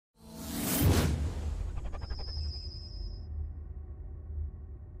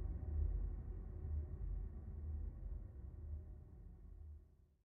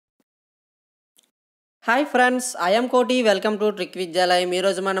Hi friends, I'm కోటి. Welcome to trick విద్యాలయం.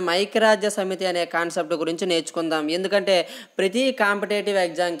 ఈరోజు మనం ఐక్యరాజ్య సమితి అనే కాన్సెప్ట్ గురించి నేర్చుకుందాం. ఎందుకంటే ప్రతి కాంపిటేటివ్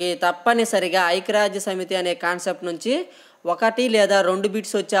ఎగ్జామ్కి తప్పనిసరిగా ఐక్యరాజ్య సమితి అనే కాన్సెప్ట్ నుంచి ఒకటి లేదా రెండు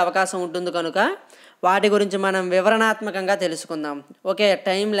బిట్స్ వచ్చే అవకాశం ఉంటుంది కనుక వాటి గురించి మనం వివరణాత్మకంగా తెలుసుకుందాం. ఓకే,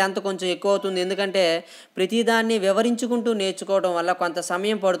 టైం లెంత్ కొంచెం ఎక్కువ అవుతుంది, ఎందుకంటే ప్రతిదాన్ని వివరించుకుంటూ నేర్చుకోవడం వల్ల కొంత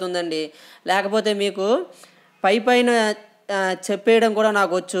సమయం పడుతుందండి. లేకపోతే మీకు పైన చెప్పేయడం కూడా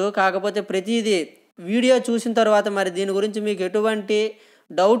నాకు వచ్చు, కాకపోతే ప్రతిదీ వీడియో చూసిన తర్వాత మరి దీని గురించి మీకు ఎటువంటి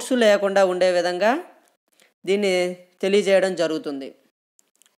డౌట్స్ లేకుండా ఉండే విధంగా దీన్ని తెలియజేయడం జరుగుతుంది.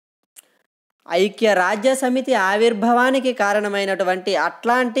 ఐక్యరాజ్య సమితి ఆవిర్భావానికి కారణమైనటువంటి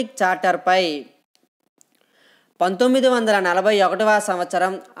అట్లాంటిక్ చార్టర్పై 1941వ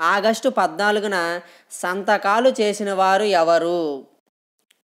సంవత్సరం ఆగస్టు 14న సంతకాలు చేసిన వారు ఎవరు?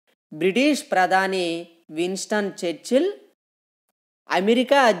 బ్రిటిష్ ప్రధాని విన్స్టన్ చర్చిల్,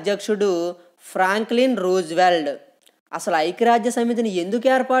 అమెరికా అధ్యక్షుడు ఫ్రాంక్లిన్ రూజ్వెల్ట్. అసలు ఐక్యరాజ్య సమితిని ఎందుకు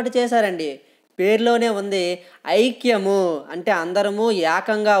ఏర్పాటు చేశారండి? పేరులోనే ఉంది, ఐక్యము అంటే అందరము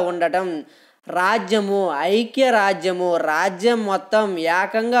ఏకంగా ఉండటం, రాజ్యము ఐక్య రాజ్యము, రాజ్యం మొత్తం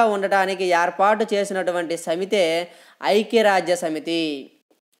ఏకంగా ఉండటానికి ఏర్పాటు చేసినటువంటి సమితే ఐక్యరాజ్య సమితి.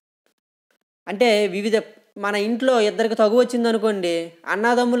 అంటే మన ఇంట్లో ఇద్దరికి తగు వచ్చిందనుకోండి,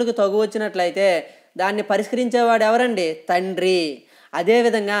 అన్నదమ్ములకు తగు వచ్చినట్లయితే దాన్ని పరిష్కరించేవాడు ఎవరండి? తండ్రి.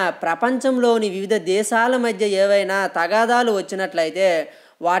 అదేవిధంగా ప్రపంచంలోని వివిధ దేశాల మధ్య ఏవైనా తగాదాలు వచ్చినట్లయితే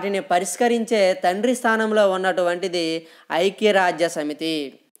వాటిని పరిష్కరించే తండ్రి స్థానంలో ఉన్నటువంటిది ఐక్యరాజ్య సమితి.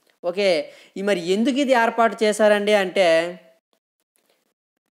 ఓకే, మరి ఎందుకు ఇది ఏర్పాటు చేశారండి అంటే,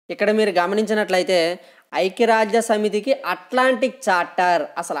 ఇక్కడ మీరు గమనించినట్లయితే ఐక్యరాజ్య సమితికి అట్లాంటిక్ చార్టర్,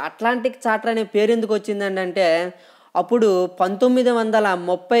 అసలు అట్లాంటిక్ చార్టర్ అనే పేరు ఎందుకు వచ్చిందండి అంటే, అప్పుడు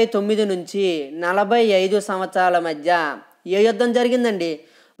 1939 నుంచి 45 సంవత్సరాల మధ్య ఏ యుద్ధం జరిగిందండి?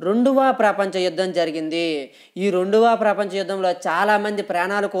 రెండవ ప్రపంచ యుద్ధం జరిగింది. ఈ రెండవ ప్రపంచ యుద్ధంలో చాలామంది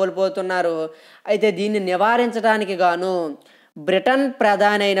ప్రాణాలు కోల్పోతున్నారు. అయితే దీన్ని నివారించడానికి గాను బ్రిటన్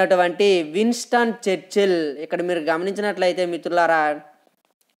ప్రధాని అయినటువంటి విన్స్టన్ చర్చిల్, ఇక్కడ మీరు గమనించినట్లయితే మిత్రులారా,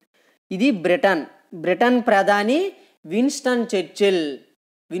 ఇది బ్రిటన్ ప్రధాని విన్స్టన్ చర్చిల్.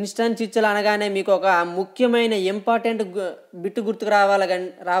 విన్స్టన్ చర్చిల్ అనగానే మీకు ఒక ముఖ్యమైన ఇంపార్టెంట్ బిట్టు గుర్తుకు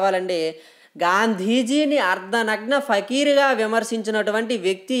రావాలండి. గాంధీజీని అర్ధనగ్న ఫకీరుగా విమర్శించినటువంటి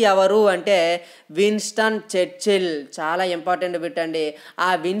వ్యక్తి ఎవరు అంటే విన్స్టన్ చర్చిల్. చాలా ఇంపార్టెంట్ బిట్ అండి. ఆ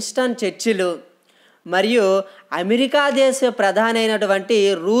విన్స్టన్ చర్చిల్ మరియు అమెరికా దేశ ప్రధాని అయినటువంటి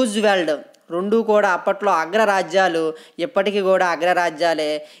రూజ్వెల్ట్, రెండు కూడా అప్పట్లో అగ్రరాజ్యాలు, ఇప్పటికీ కూడా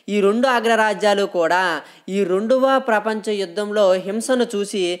అగ్రరాజ్యాలే. ఈ రెండు అగ్రరాజ్యాలు కూడా ఈ రెండవ ప్రపంచ యుద్ధంలో హింసను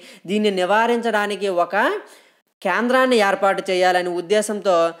చూసి దీన్ని నివారించడానికి ఒక కేంద్రాన్ని ఏర్పాటు చేయాలని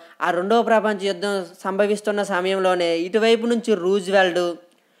ఉద్దేశంతో ఆ రెండవ ప్రపంచ యుద్ధం సంభవిస్తున్న సమయంలోనే ఇటువైపు నుంచి రూజ్వెల్ట్,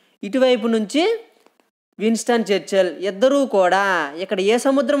 ఇటువైపు నుంచి విన్స్టన్ చర్చిల్ ఇద్దరూ కూడా, ఇక్కడ ఏ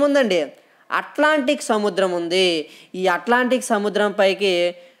సముద్రం ఉందండి? అట్లాంటిక్ సముద్రం ఉంది. ఈ అట్లాంటిక్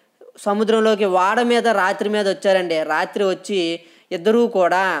సముద్రంలోకి వాడ మీద రాత్రి మీద వచ్చారండి. రాత్రి వచ్చి ఇద్దరూ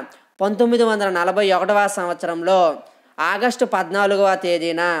కూడా 1941వ సంవత్సరంలో ఆగస్టు 14వ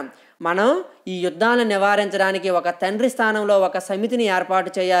తేదీన మనం ఈ యుద్ధాలను నివారించడానికి ఒక తండ్రి స్థానంలో ఒక సమితిని ఏర్పాటు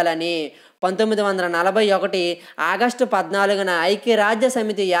చేయాలని 1941 ఆగస్టు 14న ఐక్యరాజ్య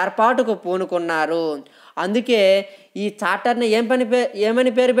సమితి ఏర్పాటుకు పూనుకున్నారు. అందుకే ఈ చార్టర్ని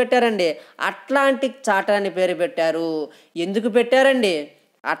ఏమని పేరు పెట్టారండి? అట్లాంటిక్ చార్టర్ అని పేరు పెట్టారు. ఎందుకు పెట్టారండి?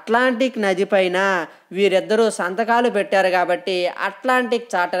 అట్లాంటిక్ నది పైన వీరిద్దరూ సంతకాలు పెట్టారు కాబట్టి అట్లాంటిక్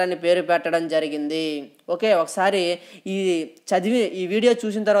చార్టర్ అని పేరు పెట్టడం జరిగింది. ఓకే, ఒకసారి ఈ వీడియో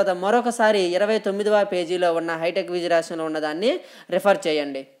చూసిన తర్వాత మరొకసారి 29వ పేజీలో ఉన్న హైటెక్ విజయరాశిలో ఉన్నదాన్ని రిఫర్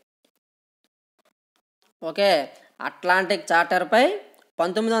చేయండి. ఓకే, అట్లాంటిక్ చార్టర్పై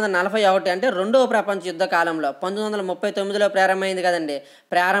 1941 అంటే రెండవ ప్రపంచ యుద్ధ కాలంలో 1939లో ప్రారంభమైంది కదండి.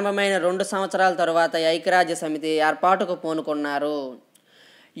 ప్రారంభమైన 2 సంవత్సరాల తర్వాత ఐక్యరాజ్య సమితి ఏర్పాటుకు పూనుకున్నారు.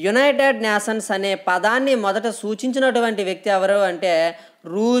 యునైటెడ్ నేషన్స్ అనే పదాన్ని మొదట సూచించినటువంటి వ్యక్తి ఎవరు అంటే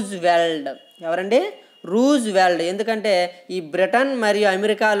రూజ్వెల్ట్. ఎవరండి? రూజ్వెల్ట్. ఎందుకంటే ఈ బ్రిటన్ మరియు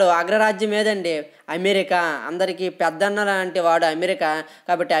అమెరికాలో అగ్రరాజ్యం ఏదండి? అమెరికా. అందరికీ పెద్దన్న లాంటి వాడు అమెరికా.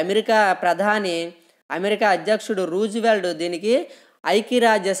 కాబట్టి అమెరికా అధ్యక్షుడు రూజ్వెల్ట్ దీనికి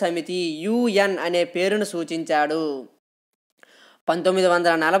ఐక్యరాజ్య సమితి UN అనే పేరును సూచించాడు.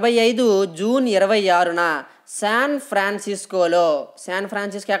 1945 జూన్ 26న శాన్ ఫ్రాన్సిస్కో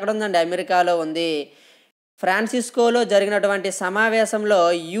ఎక్కడ ఉందండి? అమెరికాలో ఉంది. ఫ్రాన్సిస్కోలో జరిగినటువంటి సమావేశంలో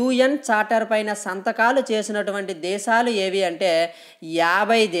UN చార్టర్ పైన సంతకాలు చేసినటువంటి దేశాలు ఏవి అంటే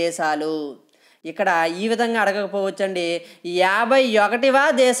 50 దేశాలు. ఇక్కడ ఈ విధంగా అడగకపోవచ్చండి. 51వ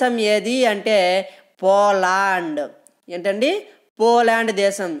దేశం ఏది అంటే పోలాండ్. ఏంటండి? పోలాండ్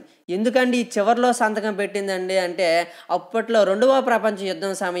దేశం. ఎందుకండి ఈ చివరిలో సంతకం పెట్టిందండి అంటే, అప్పట్లో రెండవ ప్రపంచ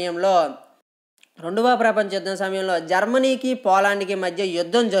యుద్ధం సమయంలో జర్మనీకి పోలాండ్కి మధ్య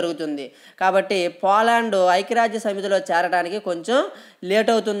యుద్ధం జరుగుతుంది. కాబట్టి పోలాండ్ ఐక్యరాజ్య సమితిలో చేరడానికి కొంచెం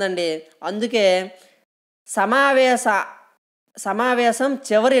లేట్ అవుతుందండి. అందుకే సమావేశం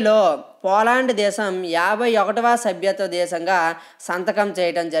చివరిలో పోలాండ్ దేశం 51వ సభ్యత్వ దేశంగా సంతకం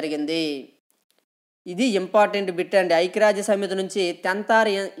చేయడం జరిగింది. ఇది ఇంపార్టెంట్ బిట్ అండి. ఐక్యరాజ్య సమితి నుంచి 10th or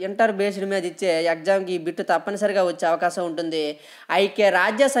ఇంటర్ బేస్డ్ మీద ఇచ్చే ఎగ్జామ్కి ఈ బిట్ తప్పనిసరిగా వచ్చే అవకాశం ఉంటుంది.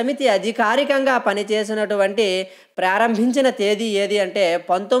 ఐక్యరాజ్య సమితి అధికారికంగా పనిచేసినటువంటి ప్రారంభించిన తేదీ ఏది అంటే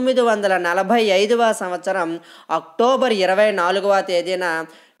 1945వ సంవత్సరం అక్టోబర్ 24వ తేదీన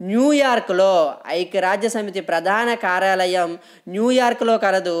న్యూయార్క్లో ఐక్యరాజ్య సమితి ప్రధాన కార్యాలయం న్యూయార్క్లో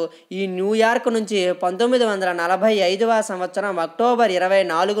కలదు. ఈ న్యూయార్క్ నుంచి 1945వ సంవత్సరం అక్టోబర్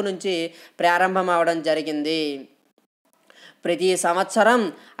 24 నుంచి ప్రారంభం అవడం జరిగింది. ప్రతి సంవత్సరం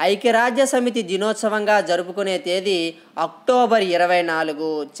ఐక్యరాజ్య సమితి దినోత్సవంగా జరుపుకునే తేదీ అక్టోబర్ 24.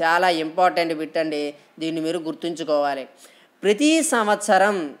 చాలా ఇంపార్టెంట్ బిట్ అండి, దీన్ని మీరు గుర్తుంచుకోవాలి. ప్రతి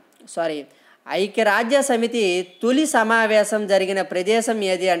సంవత్సరం ఐక్యరాజ్య సమితి తొలి సమావేశం జరిగిన ప్రదేశం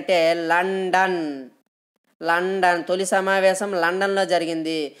ఏది అంటే లండన్. తొలి సమావేశం లండన్లో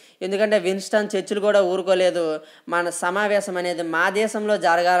జరిగింది. ఎందుకంటే విన్స్టన్ చర్చిల్ కూడా ఊరుకోలేదు, మన సమావేశం అనేది మా దేశంలో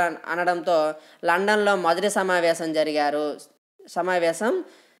జరగాలని అనడంతో లండన్లో మొదటి సమావేశం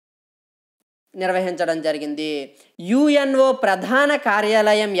నిర్వహించడం జరిగింది. యుఎన్ఓ ప్రధాన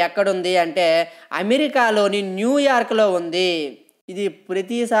కార్యాలయం ఎక్కడుంది అంటే అమెరికాలోని న్యూయార్క్లో ఉంది. ఇది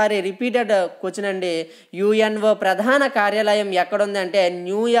ప్రతిసారి రిపీటెడ్ క్వశ్చన్ అండి. యుఎన్ఓ ప్రధాన కార్యాలయం ఎక్కడుంది అంటే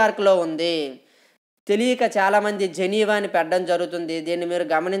న్యూయార్క్లో ఉంది. తెలియక చాలామంది జెనీవా అని పెట్టడం జరుగుతుంది, దీన్ని మీరు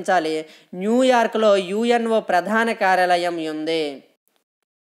గమనించాలి. న్యూయార్క్లో యుఎన్ఓ ప్రధాన కార్యాలయం ఉంది.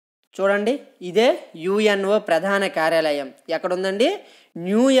 చూడండి, ఇదే యుఎన్ఓ ప్రధాన కార్యాలయం ఎక్కడుందండి?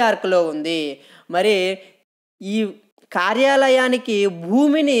 న్యూయార్క్లో ఉంది. మరి ఈ కార్యాలయానికి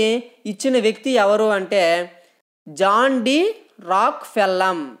భూమిని ఇచ్చిన వ్యక్తి ఎవరు అంటే జాన్ డి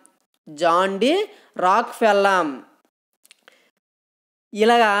రాక్ఫెల్లమ్.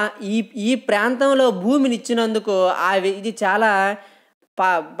 ఇలాగా ఈ ప్రాంతంలో భూమిని ఇచ్చినందుకు ఇది చాలా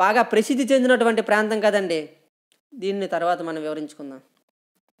బాగా ప్రసిద్ధి చెందినటువంటి ప్రాంతం కదండి. దీన్ని తర్వాత మనం వివరించుకుందాం.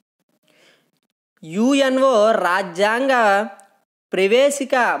 యుఎన్ఓ రాజ్యాంగ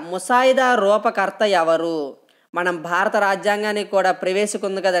ప్రవేశిక ముసాయిదా రూపకర్త ఎవరు? మనం భారత రాజ్యాంగానికి కూడా ప్రవేశిక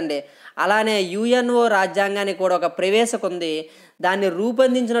ఉంది కదండి, అలానే యుఎన్ఓ రాజ్యాంగానికి కూడా ఒక ప్రవేశక ఉంది. దాన్ని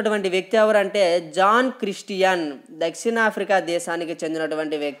రూపొందించినటువంటి వ్యక్తి ఎవరంటే జాన్ క్రిస్టియన్, దక్షిణాఫ్రికా దేశానికి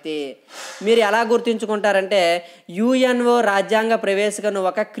చెందినటువంటి వ్యక్తి. మీరు ఎలా గుర్తుంచుకుంటారంటే యుఎన్ఓ రాజ్యాంగ ప్రవేశికను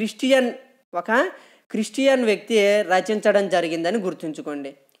ఒక క్రిస్టియన్ వ్యక్తి రచించడం జరిగిందని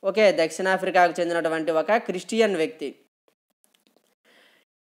గుర్తుంచుకోండి. ఓకే, దక్షిణాఫ్రికాకు చెందినటువంటి ఒక క్రిస్టియన్ వ్యక్తి.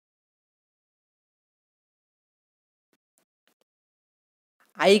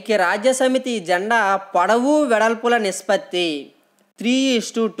 ఐక్యరాజ్య సమితి జెండా పొడవు వెడల్పుల నిష్పత్తి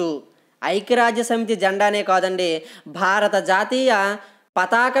 3:2. ఐక్యరాజ్య సమితి జెండానే కాదండి, భారత జాతీయ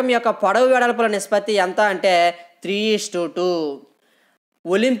పతాకం యొక్క పొడవు వెడల్పుల నిష్పత్తి ఎంత అంటే 3:2.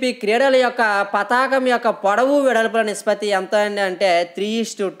 ఒలింపిక్ క్రీడల యొక్క పతాకం యొక్క పొడవు వెడల్పుల నిష్పత్తి ఎంత అంటే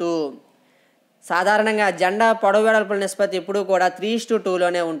 3:2. సాధారణంగా జెండా పొడవు వెడల్పుల నిష్పత్తి ఎప్పుడూ కూడా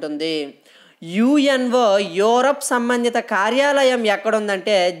 3:2లోనే ఉంటుంది. యుఎన్ఓ యూరప్ సంబంధిత కార్యాలయం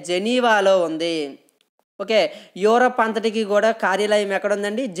ఎక్కడుందంటే జెనీవాలో ఉంది. ఓకే, యూరప్ అంతటికి కూడా కార్యాలయం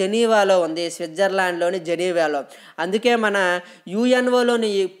ఎక్కడుందండి? జెనీవాలో ఉంది, స్విట్జర్లాండ్లోని జెనీవాలో. అందుకే మన యుఎన్ఓలోని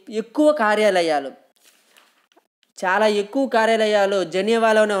చాలా ఎక్కువ కార్యాలయాలు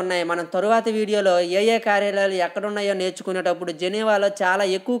జెనీవాలోనే ఉన్నాయి. మనం తరువాత వీడియోలో ఏ కార్యాలయాలు ఎక్కడున్నాయో నేర్చుకునేటప్పుడు జెనీవాలో చాలా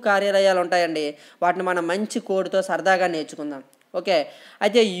ఎక్కువ కార్యాలయాలు ఉంటాయండి. వాటిని మనం మంచి కోడ్తో సరదాగా నేర్చుకుందాం. ఓకే,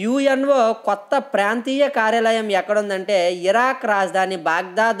 అయితే యుఎన్ఓ కొత్త ప్రాంతీయ కార్యాలయం ఎక్కడుందంటే ఇరాక్ రాజధాని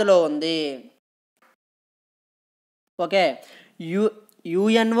బాగ్దాద్లో ఉంది. ఓకే,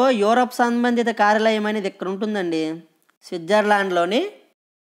 యుఎన్ఓ యూరప్ సంబంధిత కార్యాలయం అనేది ఇక్కడ ఉంటుందండి, స్విట్జర్లాండ్లోని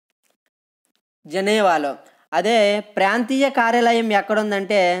జెనీవాలో. అదే ప్రాంతీయ కార్యాలయం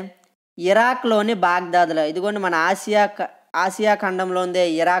ఎక్కడుందంటే ఇరాక్లోని బాగ్దాద్లో. ఇదిగోండి మన ఆసియా ఖండంలో ఉందే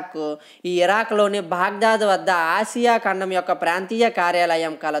ఇరాక్. ఈ ఇరాక్లోని బాగ్దాద్ వద్ద ఆసియా ఖండం యొక్క ప్రాంతీయ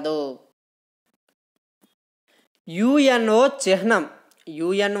కార్యాలయం కలదు. యుఎన్ఓ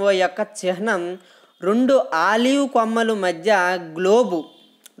యొక్క చిహ్నం 2 ఆలివ్ కొమ్మల మధ్య గ్లోబు.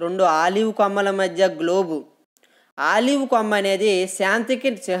 ఆలివ్ కొమ్మ అనేది శాంతికి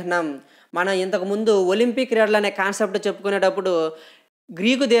చిహ్నం. మనం ఇంతకుముందు ఒలింపిక్ క్రీడలు అనే కాన్సెప్ట్ చెప్పుకునేటప్పుడు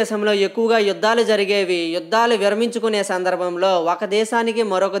గ్రీకు దేశంలో ఎక్కువగా యుద్ధాలు జరిగేవి. యుద్ధాలు విరమించుకునే సందర్భంలో ఒక దేశానికి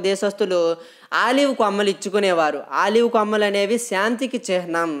మరొక దేశస్థులు ఆలివ్ కొమ్మలు ఇచ్చుకునేవారు. ఆలివ్ కొమ్మలు అనేవి శాంతికి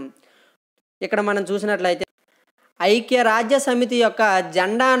చిహ్నం. ఇక్కడ మనం చూసినట్లయితే ఐక్యరాజ్య సమితి యొక్క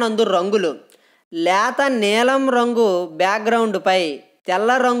జెండా నందు రంగులు లేత నీలం రంగు బ్యాక్గ్రౌండ్పై తెల్ల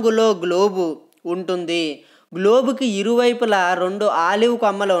రంగులో గ్లోబు ఉంటుంది. గ్లోబుకి ఇరువైపులా 2 ఆలివ్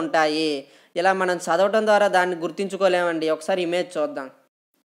కొమ్మలు ఉంటాయి. ఇలా మనం చదవటం ద్వారా దాన్ని గుర్తించుకోలేమండి. ఒకసారి ఇమేజ్ చూద్దాం.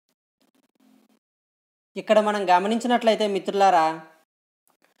 ఇక్కడ మనం గమనించినట్లయితే మిత్రులారా,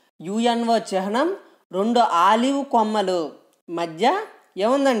 యుఎన్ఓ చిహ్నం 2 ఆలివ్ కొమ్మలు మధ్య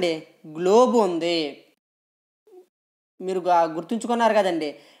ఏముందండి? గ్లోబ్ ఉంది. మీరు గుర్తుంచుకున్నారు కదండి.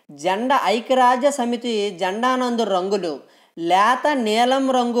 జెండా ఐక్యరాజ్య సమితి జెండా నందు రంగులు లేత నీలం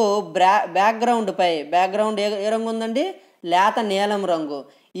రంగు బ్యాక్గ్రౌండ్పై ఏ రంగు ఉందండి? లేత నీలం రంగు.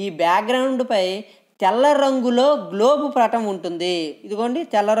 ఈ బ్యాక్గ్రౌండ్పై తెల్ల రంగులో గ్లోబ్ పటం ఉంటుంది. ఇదిగోండి,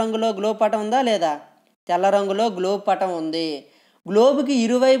 తెల్ల రంగులో గ్లోబ్ పటం ఉందా లేదా? తెల్ల రంగులో గ్లోబ్ పటం ఉంది. గ్లోబుకి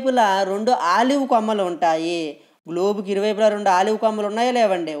ఇరువైపులా 2 ఆలివ్ కొమ్మలు ఉంటాయి. గ్లోబుకి ఇరువైపులా 2 ఆలివ్ కొమ్మలు ఉన్నాయా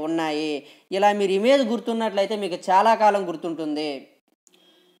లేవండి? ఉన్నాయి. ఇలా మీరు ఇమేజ్ గుర్తున్నట్లయితే మీకు చాలా కాలం గుర్తుంటుంది.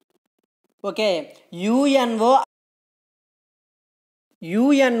 ఓకే,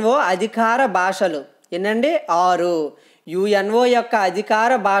 యుఎన్ఓ అధికార భాషలు ఎన్నండి? 6. యుఎన్ఓ యొక్క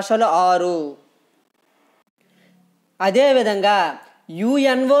అధికార భాషలు 6. అదేవిధంగా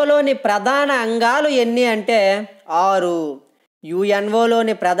యుఎన్ఓలోని ప్రధాన అంగాలు ఎన్ని అంటే 6.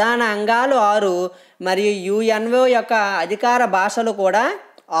 యుఎన్ఓలోని ప్రధాన అంగాలు 6 మరియు యుఎన్ఓ యొక్క అధికార భాషలు కూడా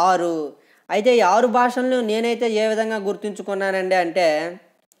 6. అయితే ఈ 6 భాషలను నేనైతే ఏ విధంగా గుర్తుంచుకున్నానండి అంటే,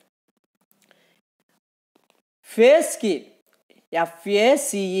 ఫేస్కి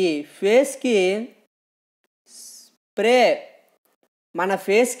ఫేస్కి స్ప్రే, మన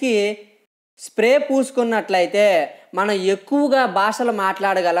ఫేస్కి స్ప్రే పూసుకున్నట్లయితే మనం ఎక్కువగా భాషలు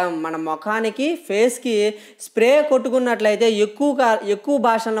మాట్లాడగలం. మన ముఖానికి ఫేస్కి స్ప్రే కొట్టుకున్నట్లయితే ఎక్కువ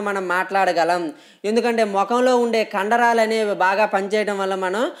భాషలను మనం మాట్లాడగలం. ఎందుకంటే ముఖంలో ఉండే కండరాలు అనేవి బాగా పనిచేయడం వల్ల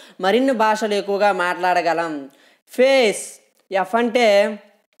మనం మరిన్ని భాషలు ఎక్కువగా మాట్లాడగలం. ఫేస్, ఎఫ్ అంటే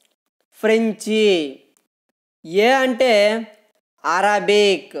ఫ్రెంచి, ఏ అంటే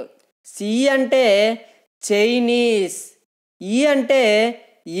అరబిక్, సి అంటే చైనీస్, ఈ అంటే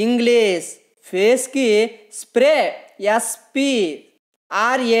ఇంగ్లీష్. ఫేస్కి స్ప్రే,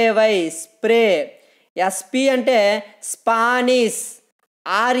 SPRAY స్ప్రే, SP అంటే స్పానిష్,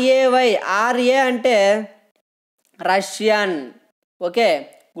 RA అంటే రష్యన్. ఓకే,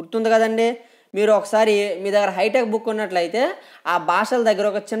 గుర్తుంది కదండి. మీరు ఒకసారి మీ దగ్గర హైటెక్ బుక్ ఉన్నట్లయితే ఆ భాషల దగ్గర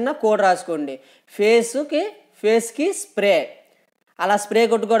ఒక చిన్న కోడ్ రాసుకోండి. ఫేస్కి స్ప్రే. అలా స్ప్రే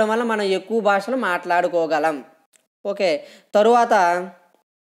కొట్టుకోవడం వల్ల మనం ఎక్కువ భాషలు మాట్లాడుకోగలం. ఓకే, తరువాత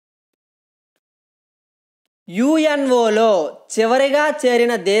యుఎన్ఓలో చివరిగా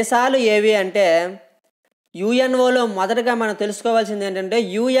చేరిన దేశాలు ఏవి అంటే, యుఎన్ఓలో మొదటగా మనం తెలుసుకోవాల్సింది ఏంటంటే,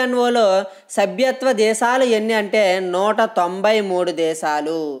 యుఎన్ఓలో సభ్యత్వ దేశాలు ఎన్ని అంటే 193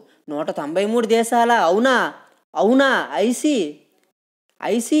 దేశాలు. 193 దేశాలా? అవునా?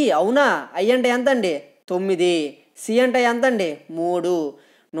 ఐసి అవునా? ఐ అంటే ఎంతండి? 9. సి అంటే ఎంతండి? 3.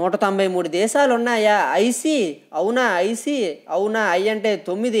 193 దేశాలు ఉన్నాయా? ఐసి అవునా? ఐ అంటే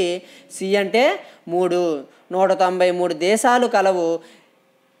 9, సి అంటే 3. 193 దేశాలు కలవు.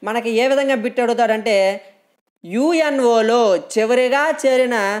 మనకి ఏ విధంగా బిట్ అడుగుతాడంటే, యుఎన్ఓలో చివరిగా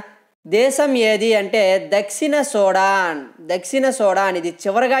చేరిన దేశం ఏది అంటే దక్షిణ సూడాన్. ఇది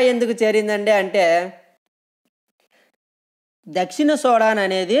చివరిగా ఎందుకు చేరిందండి అంటే, దక్షిణ సూడాన్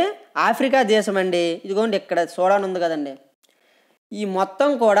అనేది ఆఫ్రికా దేశం అండి. ఇదిగోండి, ఇక్కడ సూడాన్ ఉంది కదండి.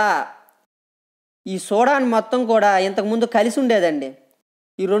 ఈ సూడాన్ మొత్తం కూడా ఇంతకుముందు కలిసి ఉండేదండి.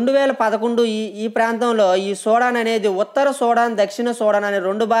 ఈ 2011 ఈ ప్రాంతంలో ఈ సూడాన్ అనేది ఉత్తర సూడాన్, దక్షిణ సూడాన్ అనే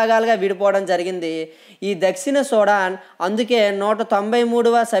 2 భాగాలుగా విడిపోవడం జరిగింది. ఈ దక్షిణ సూడాన్ అందుకే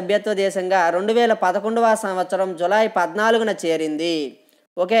 193వ సభ్యత్వ దేశంగా 2011వ సంవత్సరం జూలై 14న చేరింది.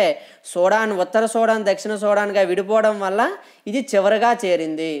 ఓకే, సూడాన్ ఉత్తర సూడాన్, దక్షిణ సూడాన్గా విడిపోవడం వల్ల ఇది చివరిగా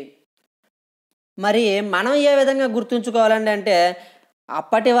చేరింది. మరి మనం ఏ విధంగా గుర్తుంచుకోవాలండి అంటే,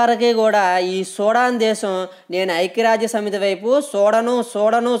 అప్పటి వరకే కూడా ఈ సూడాన్ దేశం నేను ఐక్యరాజ్య సమితి వైపు చూడను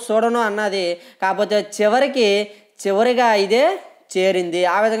అన్నది. కాకపోతే చివరిగా ఇదే చేరింది.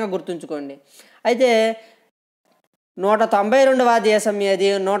 ఆ విధంగా గుర్తుంచుకోండి. అయితే 192వ దేశం ఏది,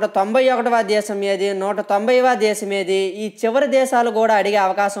 191వ దేశం ఏది, 190వ దేశం ఏది, ఈ చివరి దేశాలు కూడా అడిగే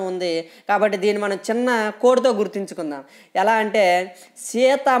అవకాశం ఉంది. కాబట్టి దీన్ని మనం చిన్న కోడ్తో గుర్తుంచుకుందాం. ఎలా అంటే,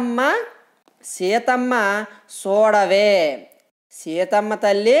 సీతమ్మ సోడవే, సీతమ్మ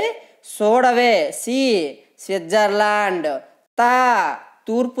తల్లి సోడవే. సి స్విట్జర్లాండ్,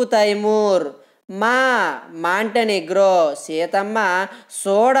 తూర్పు తైమూర్, మా మాంటెనిగ్రో, సీతమ్మ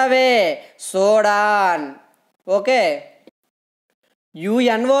సోడవే, సోడాన్. ఓకే,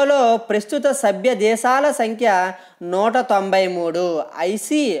 యుఎన్ఓలో ప్రస్తుత సభ్య దేశాల సంఖ్య 193.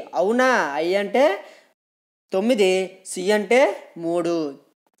 ఐసి అవునా? ఐ అంటే 9, సి అంటే 3.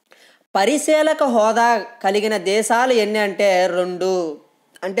 పరిశీలక హోదా కలిగిన దేశాలు ఎన్ని అంటే 2.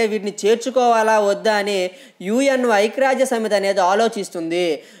 అంటే వీటిని చేర్చుకోవాలా వద్దా అని యుఎన్ఓ ఐక్యరాజ్య సమితి అనేది ఆలోచిస్తుంది.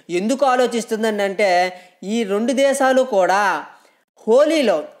 ఎందుకు ఆలోచిస్తుందని అంటే ఈ 2 దేశాలు కూడా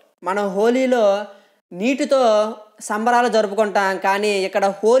హోలీలో, మనం హోలీలో నీటితో సంబరాలు జరుపుకుంటాం, కానీ ఇక్కడ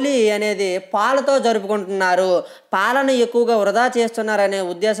హోలీ అనేది పాలతో జరుపుకుంటున్నారు. పాలను ఎక్కువగా వృధా చేస్తున్నారనే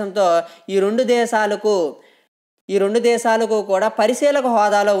ఉద్దేశంతో ఈ రెండు దేశాలకు కూడా పరిశీలక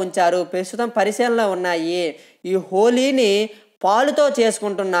హోదాలో ఉంచారు. ప్రస్తుతం పరిశీలనలో ఉన్నాయి. ఈ హోలీని పాలుతో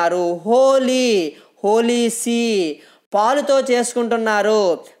చేసుకుంటున్నారు. హోలీసీ పాలుతో చేసుకుంటున్నారు.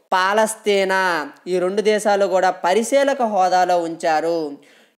 పాలస్తీనా, ఈ 2 దేశాలు కూడా పరిశీలక హోదాలో ఉంచారు.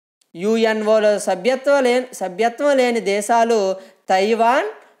 యుఎన్ఓలో సభ్యత్వం లేని దేశాలు తైవాన్,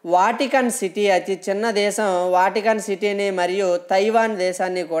 వాటికన్ సిటీ, అతి చిన్న దేశం వాటికన్ సిటీని మరియు తైవాన్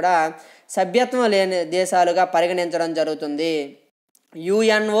దేశాన్ని కూడా సభ్యత్వం లేని దేశాలుగా పరిగణించడం జరుగుతుంది.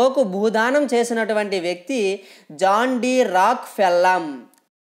 యుఎన్ఓకు భూదానం చేసినటువంటి వ్యక్తి జాన్ డి రాక్ ఫెల్లం.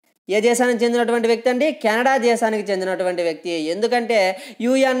 ఏ దేశానికి చెందినటువంటి వ్యక్తి అండి? కెనడా దేశానికి చెందినటువంటి వ్యక్తి. ఎందుకంటే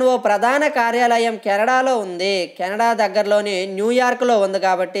యుఎన్ఓ ప్రధాన కార్యాలయం కెనడాలో ఉంది. కెనడా దగ్గరలోని న్యూయార్క్లో ఉంది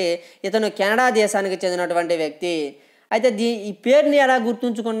కాబట్టి ఇతను కెనడా దేశానికి చెందినటువంటి వ్యక్తి. అయితే ఈ పేరుని ఎలా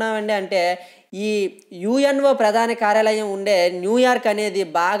గుర్తుంచుకున్నామండి అంటే ఈ యుఎన్ఓ ప్రధాన కార్యాలయం ఉండే న్యూయార్క్ అనేది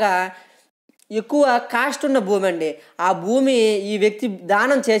బాగా ఎక్కువ కాస్ట్ ఉన్న భూమి అండి. ఆ భూమి ఈ వ్యక్తి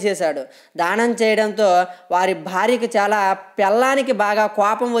దానం చేసేసాడు. దానం చేయడంతో వారి భార్యకి చాలా పెళ్ళానికి బాగా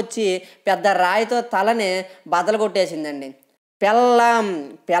కోపం వచ్చి పెద్ద రాయితో తలని బదలగొట్టేసిందండి.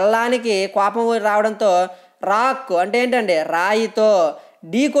 పెళ్ళానికి కోపం రావడంతో రాక్ అంటే ఏంటండి? రాయితో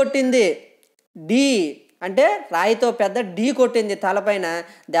ఢీ కొట్టింది. ఢీ అంటే రాయితో పెద్ద ఢీ కొట్టింది తలపైన.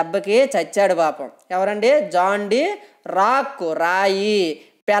 దెబ్బకి చచ్చాడు పాపం. ఎవరండి? John D rock. రాయి,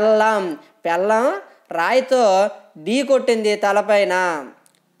 పెళ్ళం రాయితో ఢీ కొట్టింది తలపైన.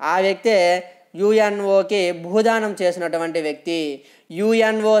 ఆ వ్యక్తే యుఎన్ఓకి భూదానం చేసినటువంటి వ్యక్తి.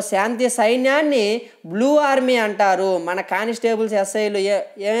 యుఎన్ఓ శాంతి సైన్యాన్ని బ్లూ ఆర్మీ అంటారు. మన కానిస్టేబుల్స్, ఎస్ఐలు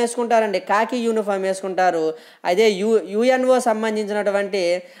ఏం వేసుకుంటారండి? కాకి యూనిఫామ్ వేసుకుంటారు. అదే యుఎన్ఓ సంబంధించినటువంటి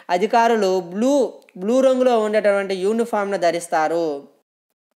అధికారులు బ్లూ రంగులో ఉండేటువంటి యూనిఫామ్ను ధరిస్తారు.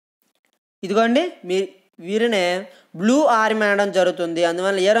 ఇదిగోండి వీరినే బ్లూ ఆర్మీ అనడం జరుగుతుంది.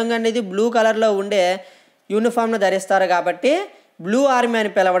 అందువల్ల ఏ రంగు అనేది బ్లూ కలర్లో ఉండే యూనిఫామ్ను ధరిస్తారు కాబట్టి బ్లూ ఆర్మీ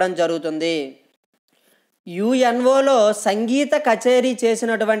అని పిలవడం జరుగుతుంది. యుఎన్ఓలో సంగీత కచేరీ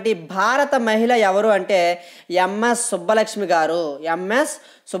చేసినటువంటి భారత మహిళ ఎవరు అంటే ఎంఎస్ సుబ్బలక్ష్మి గారు.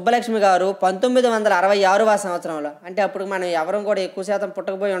 1966వ సంవత్సరంలో, అంటే అప్పుడు మనం ఎవరం కూడా ఎక్కువ శాతం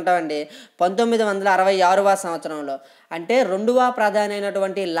పుట్టకపోయి ఉంటామండి. 1966వ సంవత్సరంలో అంటే 2వ ప్రధాని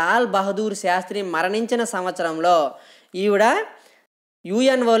అయినటువంటి లాల్ బహదూర్ శాస్త్రి మరణించిన సంవత్సరంలో ఈవిడ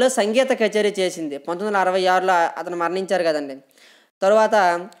యుఎన్ఓలో సంగీత కచేరీ చేసింది. 1966లో అతను మరణించారు కదండి. తర్వాత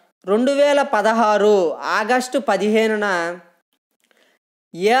 2016 ఆగస్టు 15న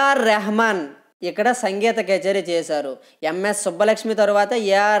ఏఆర్ రెహమాన్ ఇక్కడ సంగీత కచేరీ చేశారు. ఎంఎస్ సుబ్బలక్ష్మి తర్వాత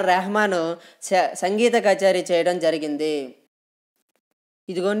ఏఆర్ రెహమాన్ సంగీత కచేరీ చేయడం జరిగింది.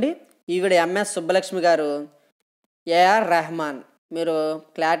 ఇదిగోండి ఈవిడ ఎంఎస్ సుబ్బలక్ష్మి గారు, ఏఆర్ రెహమాన్. మీరు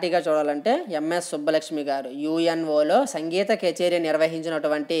క్లారిటీగా చూడాలంటే ఎంఎస్ సుబ్బలక్ష్మి గారు యుఎన్ఓలో సంగీత కచేరీ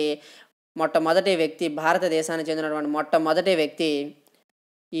నిర్వహించినటువంటి మొట్టమొదటి వ్యక్తి, భారతదేశానికి చెందినటువంటి మొట్టమొదటి వ్యక్తి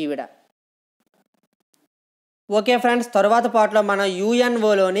ఈవిడ. ఓకే ఫ్రెండ్స్, తరువాత పాటలో మనం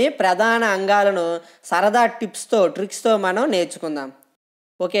యుఎన్ఓలోని ప్రధాన అంగాలను సరదా ట్రిక్స్తో మనం నేర్చుకుందాం.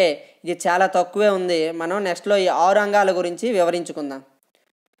 ఓకే, ఇది చాలా తక్కువే ఉంది. మనం నెక్స్ట్లో ఈ 6 అంగాల గురించి వివరించుకుందాం.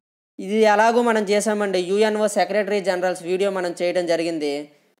 ఇది ఎలాగో మనం చేసామండి. యుఎన్ఓ సెక్రటరీ జనరల్స్ వీడియో మనం చేయడం జరిగింది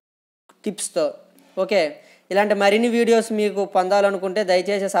టిప్స్తో. ఓకే, ఇలాంటి మరిన్ని వీడియోస్ మీకు పొందాలనుకుంటే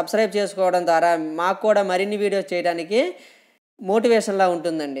దయచేసి సబ్స్క్రైబ్ చేసుకోవడం ద్వారా మాకు కూడా మరిన్ని వీడియోస్ చేయడానికి మోటివేషన్లా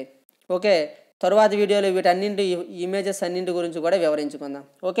ఉంటుందండి. ఓకే, తరువాత వీడియోలో వీటన్నింటి ఇమేజెస్ అన్నింటి గురించి కూడా వివరించుకుందాం.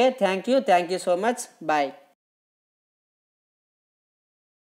 Okay, thank you so much. Bye.